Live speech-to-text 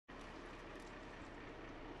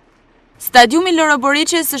Stadiumi Loro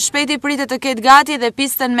Borici së Shpejti pritet të ketë gati dhe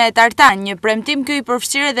pistën me Tartan, një premtim ky i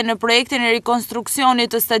përfshirë edhe në projektin e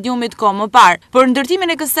rikonstruksionit të stadiumit kohë më parë. Për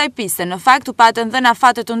ndërtimin e kësaj piste, në fakt u patën dhëna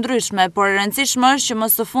afate të ndryshme, por e rëndësishme është që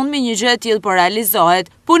mos së fundmi një gjë e tillë po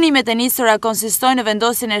realizohet. Punimet e nisura konsistojnë në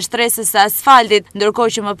vendosjen e shtresës së asfaltit,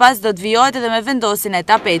 ndërkohë që më pas do të vijohet edhe me vendosjen e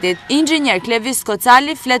tapetit. Inxhinier Klevis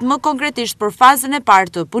Kocali flet më konkretisht për fazën e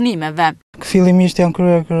parë të punimeve. Fillimisht janë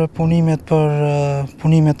kryer punimet për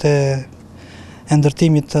punimet e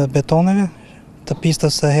ndërtimit të betoneve, të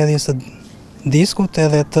pistës së hedhjes së diskut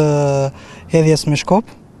edhe të hedhjes me shkop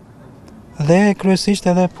dhe kryesisht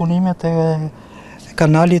edhe punimet e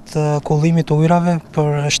kanalit kullimit të ujrave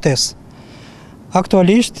për shtesë.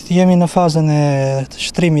 Aktualisht jemi në fazën e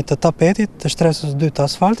shtrimit të tapetit, të shtresës 2 të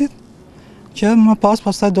asfaltit, që më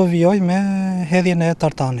pastaj do vijoj me hedhjen e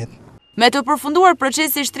tartanit. Me të përfunduar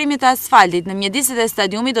procesi i shtrimit të asfaltit, në mjediset e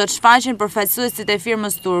stadiumit do të shfaqen përfaqësuesit e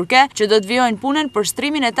firmës turke që do të vijojnë punën për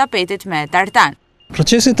shtrimin e tapetit me tartan.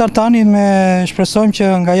 Procesi tartanit shpresojmë që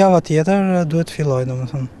nga java tjetër duhet të fillojë,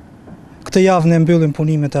 domethënë. Këtë javë ne mbyllim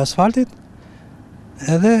punimet e asfaltit,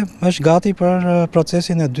 edhe është gati për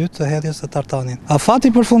procesin e dytë të hedhjes së tartanit.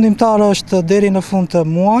 Afati përfundimtar është deri në fund të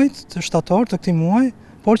muajit, të shtator të këtij muaji,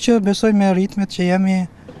 por që besoj me ritmet që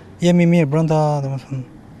jemi mirë brenda, domethënë,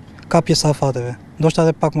 kapjes së afateve, ndoshta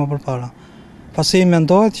edhe pak më përpara. Pasi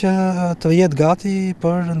mendohet që të jetë gati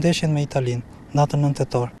për ndeshjen me Italinë, natën 9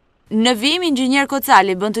 tetor. Në vijim, inxhinier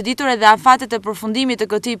Kocali bën të ditur edhe afatet e përfundimit të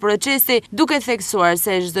këtij procesi, duke theksuar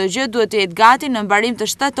se çdo gjë duhet të jetë gati në mbarim të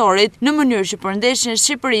shtatorit, në mënyrë që për ndeshjen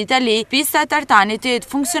Shqipëri-Itali, pista e tartanit të jetë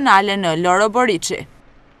funksionale në Loro Borici.